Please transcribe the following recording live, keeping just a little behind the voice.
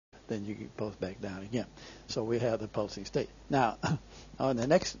then you pulse back down again. So we have the pulsing state. Now, on the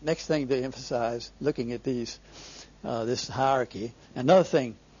next thing to emphasize, looking at this hierarchy, another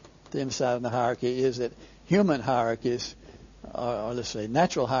thing to emphasize in the hierarchy is that human hierarchies, or let's say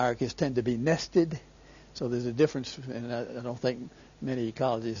natural hierarchies, tend to be nested. So there's a difference, and I don't think many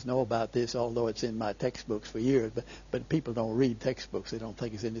ecologists know about this, although it's in my textbooks for years. But people don't read textbooks; they don't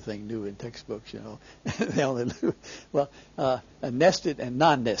think there's anything new in textbooks. They only nested and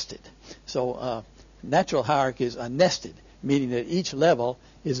non-nested. So natural hierarchies are nested, meaning that each level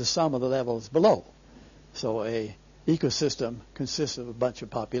is a sum of the levels below. So a ecosystem consists of a bunch of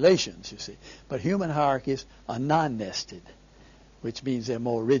populations, you see. But human hierarchies are non-nested, which means they're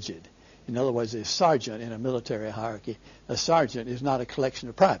more rigid. In other words, a sergeant in a military hierarchy, a sergeant is not a collection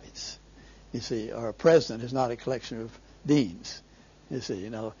of privates, you see, or a president is not a collection of deans, you see,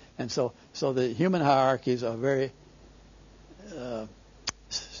 And so the human hierarchies are very,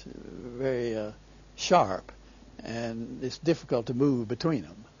 very sharp, and it's difficult to move between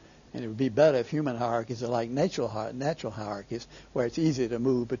them. And it would be better if human hierarchies are like natural hierarchies, where it's easy to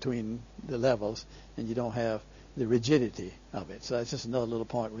move between the levels, and you don't have the rigidity of it. So that's just another little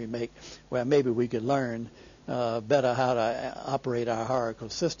point we make, where maybe we could learn better how to operate our hierarchical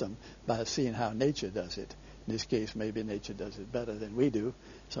system by seeing how nature does it. In this case, maybe nature does it better than we do.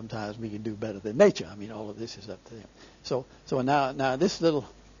 Sometimes we can do better than nature. I mean, all of this is up to them. So now this little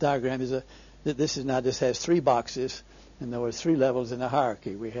diagram this has 3 boxes, and there were 3 levels in the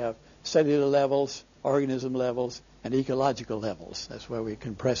hierarchy. We have cellular levels, organism levels, and ecological levels. That's where we're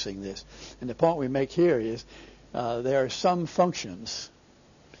compressing this. And the point we make here is there are some functions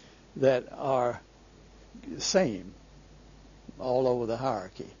that are the same all over the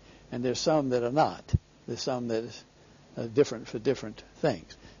hierarchy, and there's some that are not. There's some that is different for different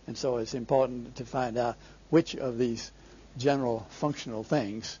things. And so it's important to find out which of these general functional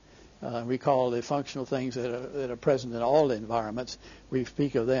things, we call the functional things that are present in all environments, we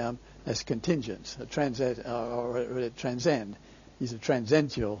speak of them as contingents, or transcend. These are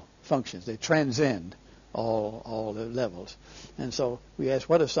transcendental functions. They transcend all the levels. And so we ask,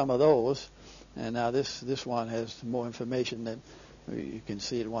 what are some of those? And now this one has more information than you can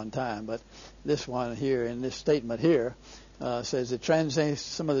see at one time. But this one here, in this statement here, says it transcends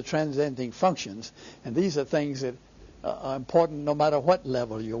some of the transcending functions. And these are things that are important no matter what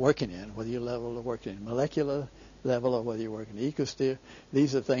level you're working in, whether you're working in molecular level or whether you're working in ecosphere.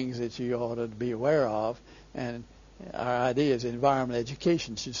 These are things that you ought to be aware of. And our idea is environmental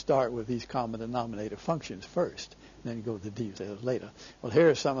education should start with these common denominator functions first, and then go to the details later. Well, here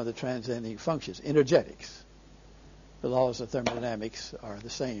are some of the transcending functions. Energetics. The laws of thermodynamics are the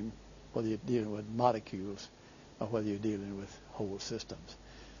same whether you're dealing with molecules or whether you're dealing with whole systems.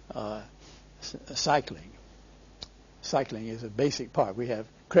 Cycling. Cycling is a basic part. We have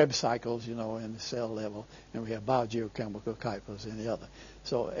Krebs cycles, in the cell level, and we have biogeochemical cycles in the other.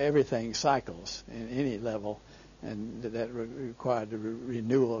 So everything cycles in any level, and that required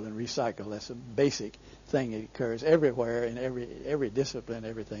renewal and recycle. That's a basic thing. It occurs everywhere in every discipline,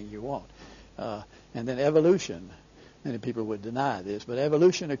 everything you want. And then evolution. Many people would deny this, but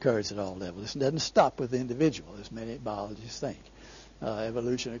evolution occurs at all levels. It doesn't stop with the individual, as many biologists think.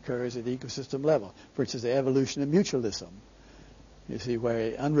 Evolution occurs at the ecosystem level. For instance, the evolution of mutualism. You see,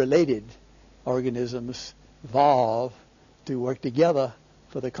 where unrelated organisms evolve to work together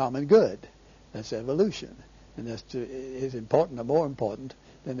for the common good. That's evolution. And is important or more important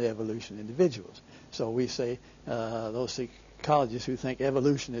than the evolution of individuals. So we say those ecologists who think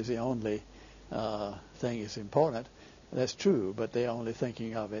evolution is the only thing that's important, that's true, but they're only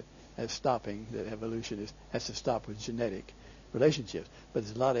thinking of it as stopping, that evolution has to stop with genetic relationships. But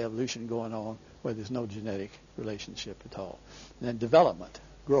there's a lot of evolution going on where there's no genetic relationship at all. And then development,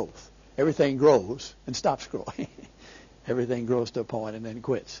 growth. Everything grows and stops growing. Everything grows to a point and then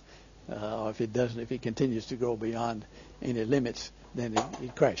quits. Or if it continues to grow beyond any limits, then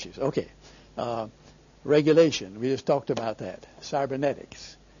it crashes. Okay. Regulation, we just talked about that.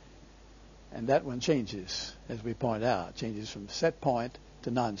 Cybernetics. And that one changes, as we point out, changes from set point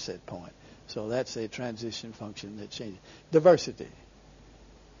to non-set point. So that's a transition function that changes. Diversity,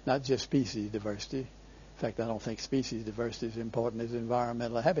 not just species diversity. In fact, I don't think species diversity is important as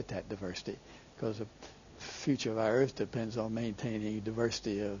environmental habitat diversity, because the future of our Earth depends on maintaining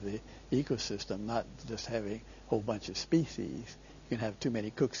diversity of the ecosystem, not just having a whole bunch of species. You can have too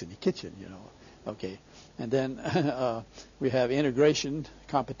many cooks in the kitchen, Okay. And then we have integration,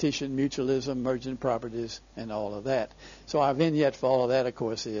 competition, mutualism, emergent properties, and all of that. So our vignette for all of that, of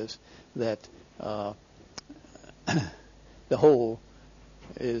course, is that the whole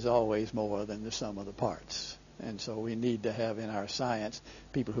is always more than the sum of the parts. And so we need to have in our science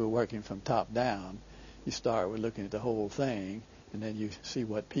people who are working from top down. You start with looking at the whole thing, and then you see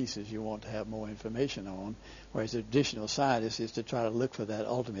what pieces you want to have more information on. Whereas the traditional scientist is to try to look for that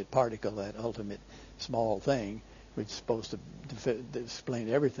ultimate particle, that ultimate small thing, which is supposed to explain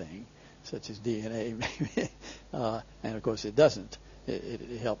everything, such as DNA, maybe. And of course it doesn't.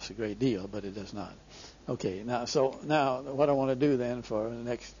 It helps a great deal, but it does not. Okay, now what I want to do then for the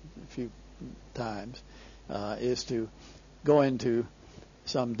next few times is to go into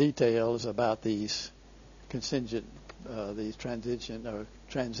some details about these contingent, these transition or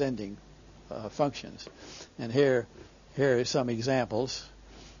transcending functions. And here are some examples.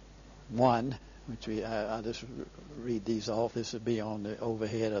 One, which I'll just read these off. This will be on the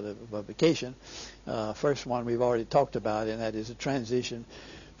overhead of the publication. First one we've already talked about, and that is a transition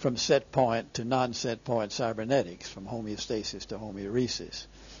from set point to non-set point cybernetics, from homeostasis to homeoresis.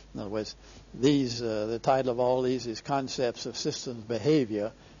 In other words, the title of all these is Concepts of Systems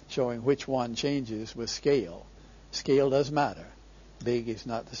Behavior, showing which one changes with scale. Scale does matter. Big is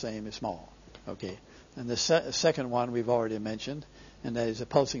not the same as small. Okay. And the second one we've already mentioned, and that is a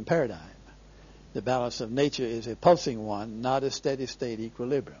pulsing paradigm. The balance of nature is a pulsing one, not a steady state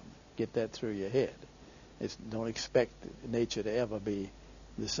equilibrium. Get that through your head. Don't expect nature to ever be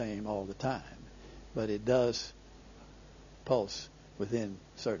the same all the time. But it does pulse within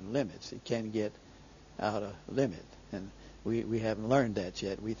certain limits. It can get out of limit. And we haven't learned that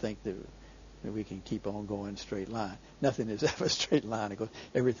yet. We think that we can keep on going straight line. Nothing is ever a straight line.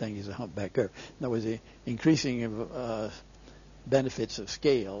 Everything is a humpback curve. In other words, the increasing benefits of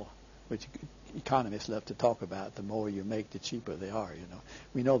scale, which economists love to talk about, the more you make, the cheaper they are.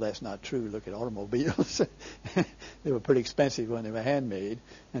 We know that's not true. Look at automobiles. They were pretty expensive when they were handmade,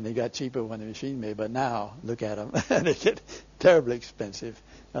 and they got cheaper when the machine made. But now, look at them, and they get terribly expensive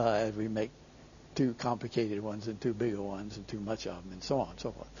as we make too complicated ones and too bigger ones and too much of them, and so on and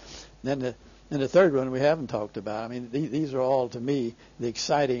so forth. Then the third one we haven't talked about. I mean, these are all, to me, the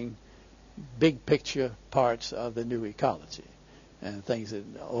exciting big picture parts of the new ecology, and things that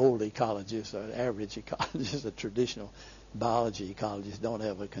old ecologists or average ecologists or traditional biology ecologists don't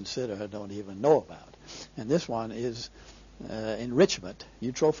ever consider or don't even know about. And this one is enrichment,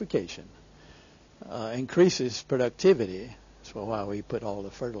 eutrophication, increases productivity. That's why we put all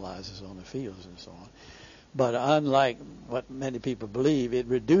the fertilizers on the fields and so on. But unlike what many people believe, it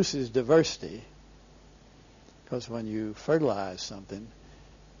reduces diversity, because when you fertilize something,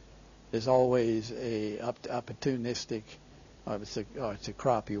 there's always a opportunistic, or it's a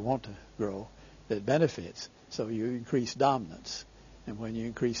crop you want to grow that benefits. So you increase dominance, and when you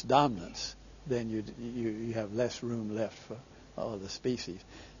increase dominance, then you have less room left for all the species.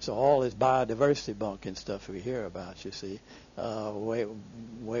 So all this biodiversity bunk and stuff we hear about, you see,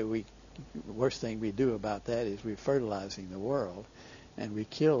 worst thing we do about that is we're fertilizing the world, and we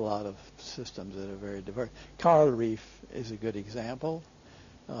kill a lot of systems that are very diverse. Coral reef is a good example.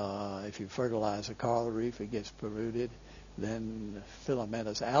 If you fertilize a coral reef, it gets polluted. Then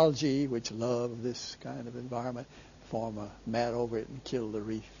filamentous algae, which love this kind of environment, form a mat over it and kill the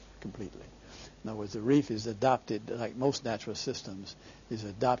reef completely. In other words, the reef is adopted, like most natural systems, is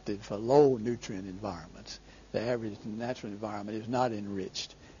adopted for low nutrient environments. The average natural environment is not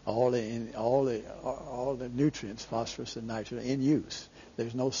enriched. All the nutrients, phosphorus and nitrogen, are in use.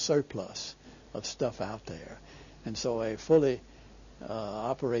 There's no surplus of stuff out there. And so a fully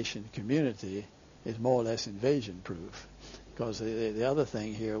operation community is more or less invasion-proof. Because the other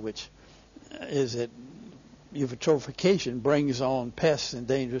thing here, which is that eutrophication brings on pests and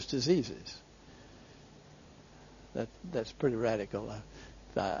dangerous diseases. That's pretty radical.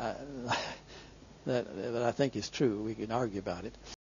 That I think is true. We can argue about it.